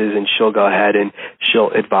instances, and she'll go ahead and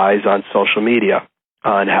she'll advise on social media,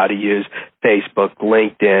 on how to use Facebook,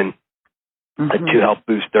 LinkedIn, to help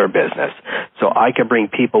boost their business. So I can bring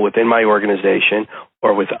people within my organization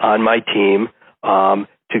or on my team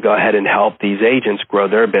to go ahead and help these agents grow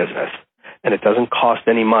their business. And it doesn't cost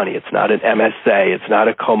any money. It's not an MSA. It's not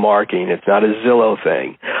a co-marketing. It's not a Zillow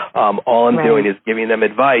thing. All I'm doing is giving them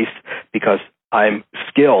advice, because I'm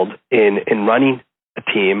skilled in running a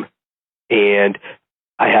team, and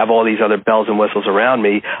I have all these other bells and whistles around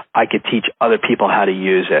me. I could teach other people how to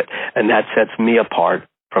use it, and that sets me apart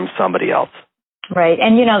from somebody else. Right.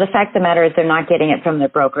 And, the fact of the matter is they're not getting it from their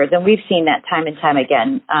brokers. And we've seen that time and time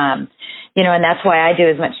again. And that's why I do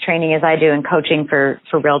as much training as I do in coaching for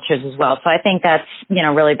realtors as well. So I think that's,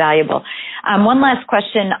 really valuable. One last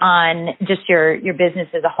question on just your business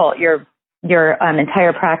as a whole, your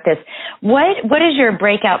entire practice. What is your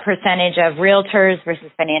breakout percentage of realtors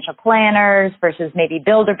versus financial planners versus maybe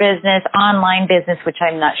builder business, online business, which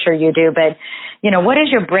I'm not sure you do, but, what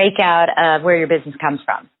is your breakout of where your business comes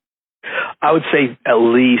from? I would say at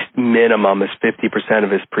least minimum is 50% of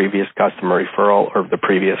his previous customer referral or the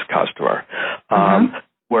previous customer.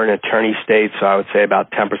 We're an attorney state, so I would say about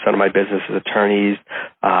 10% of my business is attorneys,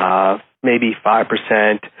 maybe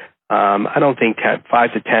 5% I don't think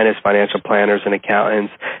 5 to 10 is financial planners and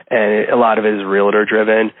accountants, and a lot of it is realtor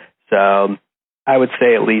driven. So I would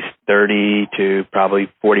say at least 30 to probably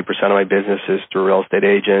 40% of my business is through real estate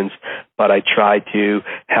agents, but I try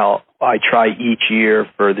each year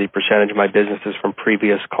for the percentage of my businesses from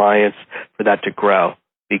previous clients for that to grow.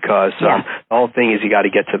 Because the whole thing is you have to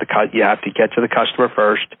get to the customer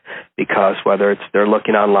first, because whether it's they're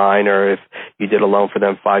looking online or if you did a loan for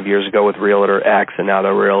them 5 years ago with Realtor X and now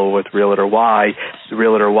they're with Realtor Y, the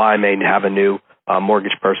Realtor Y may have a new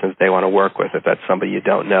mortgage person that they want to work with if that's somebody you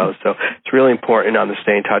don't know. So it's really important on the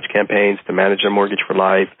Stay in Touch campaigns to manage their mortgage for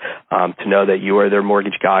life, to know that you are their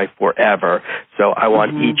mortgage guy forever. So I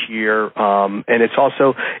want each year, and it's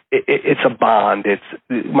also, it's a bond.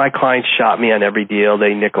 My clients shop me on every deal.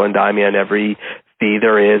 They nickel and dime me on every fee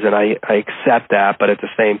there is, and I accept that, but at the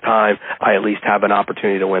same time, I at least have an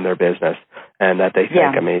opportunity to win their business and that they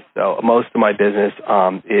think of me. So most of my business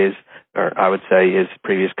is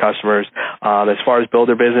previous customers. As far as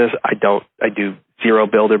builder business, I do zero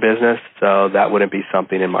builder business, so that wouldn't be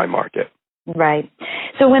something in my market. Right.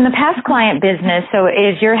 So when the past client business, so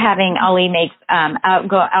is you're having Ali make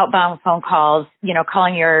outbound phone calls,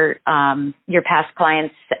 calling your past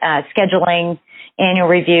clients, scheduling annual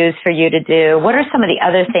reviews for you to do. What are some of the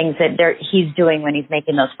other things that he's doing when he's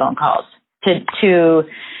making those phone calls to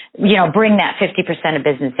bring that 50% of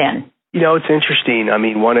business in? It's interesting. I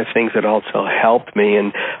mean, one of the things that also helped me,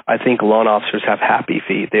 and I think loan officers have happy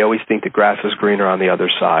feet. They always think the grass is greener on the other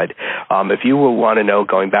side. If you will want to know,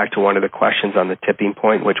 going back to one of the questions on the tipping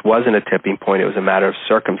point, which wasn't a tipping point, it was a matter of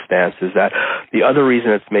circumstances, that the other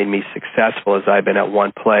reason it's made me successful is I've been at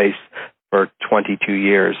one place for 22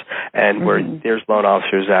 years, and there's loan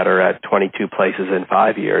officers that are at 22 places in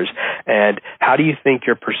 5 years. And how do you think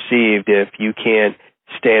you're perceived if you can't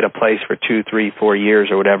stay at a place for 2, 3, 4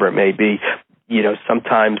 years or whatever it may be?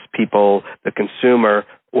 Sometimes people, the consumer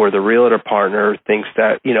or the realtor partner thinks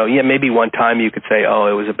that, maybe one time you could say, oh,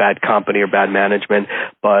 it was a bad company or bad management.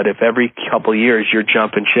 But if every couple of years you're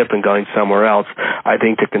jumping ship and going somewhere else, I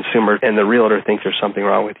think the consumer and the realtor thinks there's something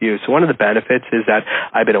wrong with you. So one of the benefits is that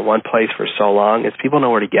I've been at one place for so long is people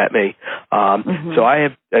know where to get me. So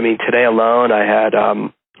today alone I had,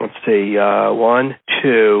 1,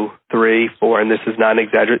 2, 3, 4, and this is not an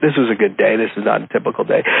exaggeration. This was a good day. This is not a typical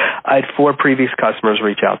day. I had 4 previous customers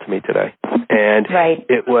reach out to me today, and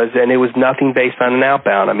it was nothing based on an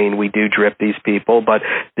outbound. I mean, we do drip these people, but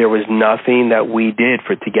there was nothing that we did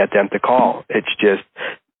to get them to call. It's just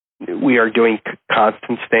we are doing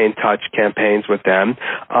constant Stay in Touch campaigns with them.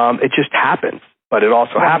 It just happens, but it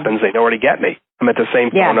also happens. They know where to get me. I'm at the same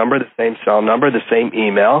phone number, the same cell number, the same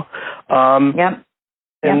email.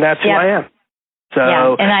 And that's who I am. So,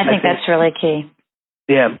 and I think that's really key.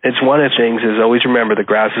 Yeah, it's one of the things is always remember the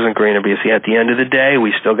grass isn't greener, because at the end of the day,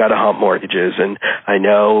 we still got to hump mortgages. And I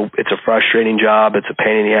know it's a frustrating job. It's a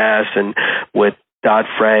pain in the ass. And with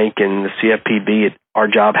Dodd-Frank and the CFPB, our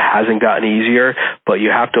job hasn't gotten easier, but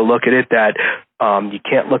you have to look at it that you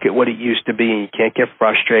can't look at what it used to be and you can't get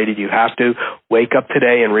frustrated. You have to wake up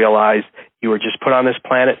today and realize you were just put on this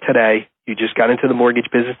planet today. You just got into the mortgage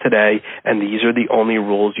business today, and these are the only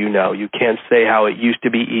rules you know. You can't say how it used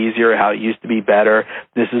to be easier, how it used to be better.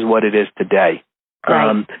 This is what it is today.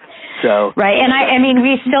 Right. And I mean,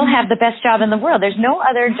 we still have the best job in the world. There's no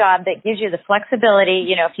other job that gives you the flexibility,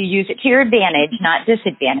 if you use it to your advantage, not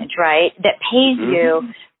disadvantage, right, that pays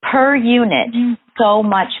you per unit so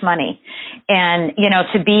much money. And,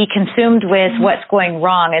 to be consumed with what's going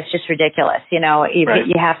wrong is just ridiculous. You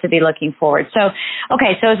have to be looking forward. So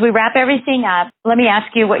as we wrap everything up, let me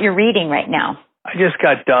ask you what you're reading right now. I just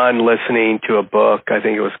got done listening to a book. I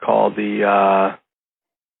think it was called The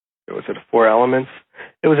 4 Elements?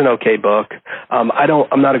 It was an okay book.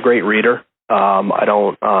 I'm not a great reader. I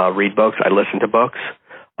don't read books. I listen to books.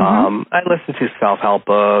 I listen to self-help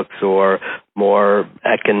books or more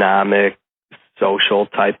economic, social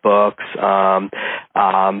type books.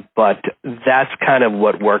 But that's kind of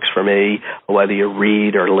what works for me, whether you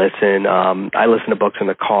read or listen. I listen to books in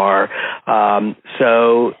the car.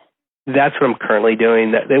 So that's what I'm currently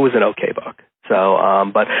doing. It was an okay book. So,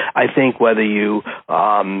 but I think whether you,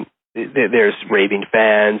 there's raving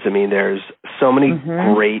fans. I mean, there's so many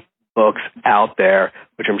great books out there,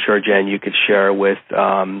 which I'm sure, Jen, you could share with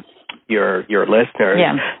your listeners,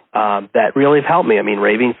 that really have helped me. I mean,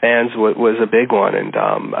 Raving Fans was a big one, and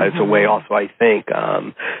it's a way also, I think.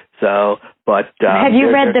 Have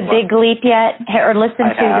you read The Big Leap yet, or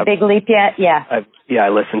listened to The Big Leap yet? Yeah. I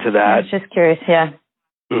listened to that. I was just curious,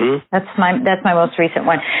 That's my most recent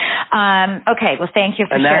one. Okay, well, thank you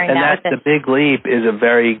for sharing that with us. The Big Leap is a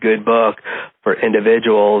very good book for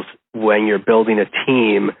individuals when you're building a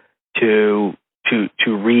team to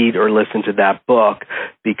read or listen to that book,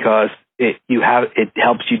 because it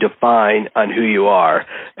helps you define on who you are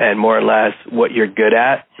and more or less what you're good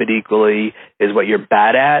at, but equally is what you're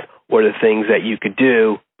bad at, or the things that you could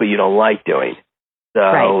do but you don't like doing.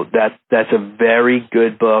 So that's a very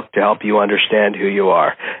good book to help you understand who you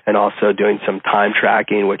are, and also doing some time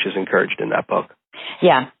tracking, which is encouraged in that book.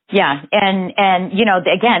 Yeah. And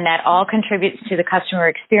again, that all contributes to the customer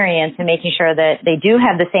experience and making sure that they do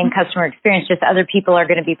have the same customer experience, just other people are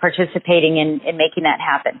going to be participating in making that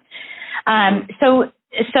happen. So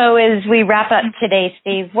as we wrap up today,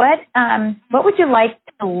 Steve, what would you like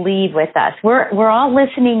to leave with us? We're all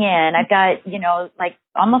listening in. I've got, like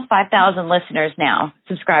almost 5,000 listeners now,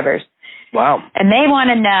 subscribers. Wow. And they want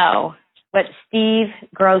to know what Steve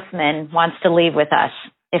Grossman wants to leave with us.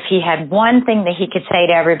 If he had one thing that he could say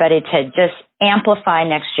to everybody to just amplify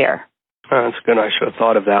next year. That's good. I should have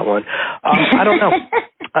thought of that one. I don't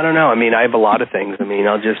know. I mean, I have a lot of things. I mean,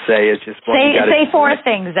 I'll just say it's just one. Say four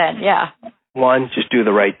things then. Yeah. One, just do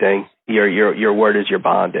the right thing. Your word is your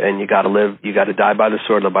bond, and you got to live. You got to die by the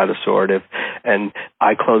sword, live by the sword. And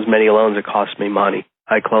I close many loans that cost me money.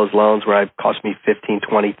 I close loans where it cost me $15,000,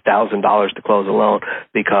 $20,000 to close a loan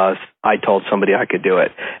because I told somebody I could do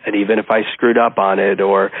it. And even if I screwed up on it,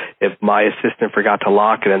 or if my assistant forgot to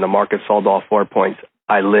lock it and the market sold all 4 points,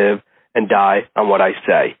 I live and die on what I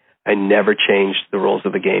say. I never change the rules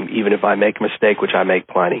of the game, even if I make a mistake, which I make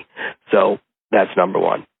plenty. So that's number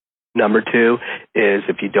one. Number two is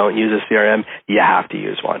if you don't use a CRM, you have to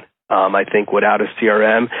use one. I think without a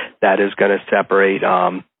CRM, that is going to separate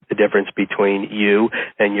the difference between you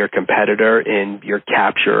and your competitor in your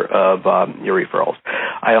capture of your referrals.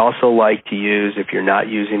 I also like to use, if you're not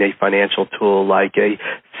using a financial tool like a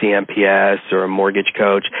CMPS or a mortgage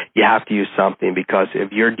coach, you have to use something, because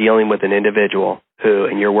if you're dealing with an individual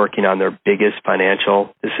and you're working on their biggest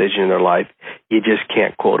financial decision in their life, you just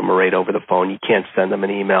can't quote them a rate over the phone. You can't send them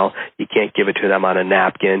an email. You can't give it to them on a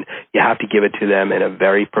napkin. You have to give it to them in a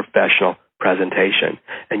very professional presentation,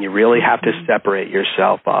 and you really have to separate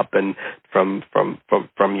yourself up and from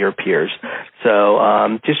your peers. So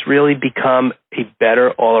just really become a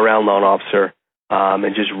better all-around loan officer,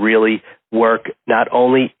 and just really work not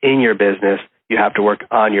only in your business, you have to work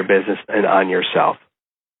on your business and on yourself.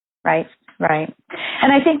 Right.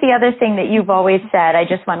 And I think the other thing that you've always said, I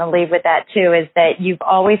just want to leave with that too, is that you've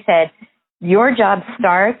always said your job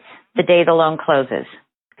starts the day the loan closes.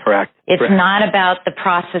 Correct. It's not about the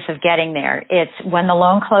process of getting there. It's when the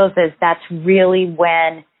loan closes, that's really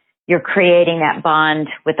when you're creating that bond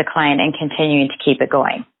with the client and continuing to keep it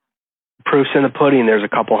going. Proof's in the pudding. There's a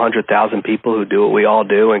couple 100,000 people who do what we all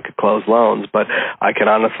do and could close loans, but I can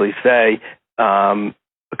honestly say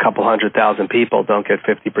a couple 100,000 people don't get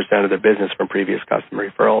 50% of their business from previous customer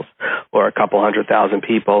referrals, or a couple 100,000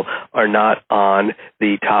 people are not on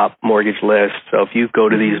the top mortgage list. So if you go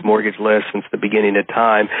to these mortgage lists since the beginning of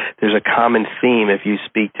time, there's a common theme. If you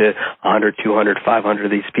speak to 100, 200, 500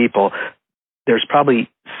 of these people, there's probably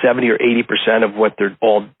 70 or 80% of what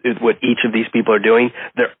each of these people are doing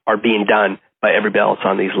are being done by everybody else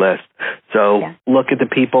on these lists. So look at the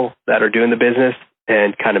people that are doing the business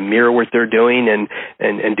and kind of mirror what they're doing and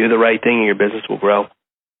do the right thing, and your business will grow.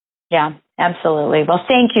 Yeah, absolutely. Well,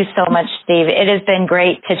 thank you so much, Steve. It has been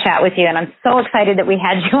great to chat with you, and I'm so excited that we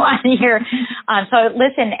had you on here. So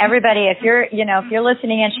listen, everybody, if you're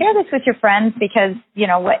listening, and share this with your friends, because,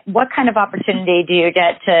 what kind of opportunity do you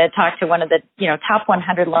get to talk to one of the, top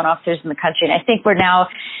 100 loan officers in the country? And I think we're now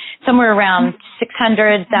somewhere around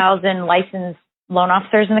 600,000 licensed loan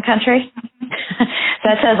officers in the country. So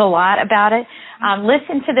that says a lot about it.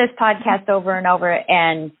 Listen to this podcast over and over,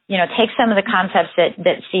 and take some of the concepts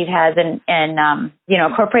that Steve has and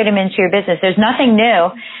incorporate them into your business. There's nothing new.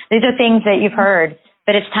 These are things that you've heard,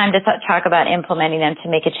 but it's time to talk about implementing them to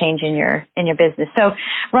make a change in your business. So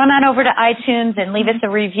run on over to iTunes and leave us a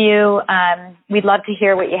review. We'd love to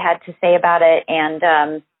hear what you had to say about it.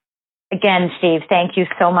 And again, Steve, thank you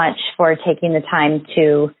so much for taking the time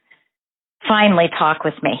to finally talk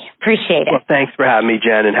with me. Appreciate it. Well, thanks for having me,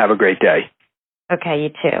 Jen, and have a great day. Okay, you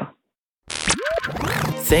too.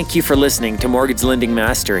 Thank you for listening to Mortgage Lending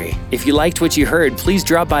Mastery. If you liked what you heard, please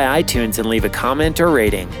drop by iTunes and leave a comment or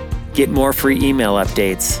rating. Get more free email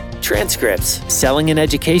updates, transcripts, selling and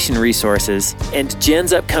education resources, and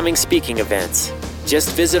Jen's upcoming speaking events.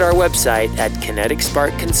 Just visit our website at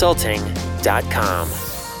kineticsparkconsulting.com.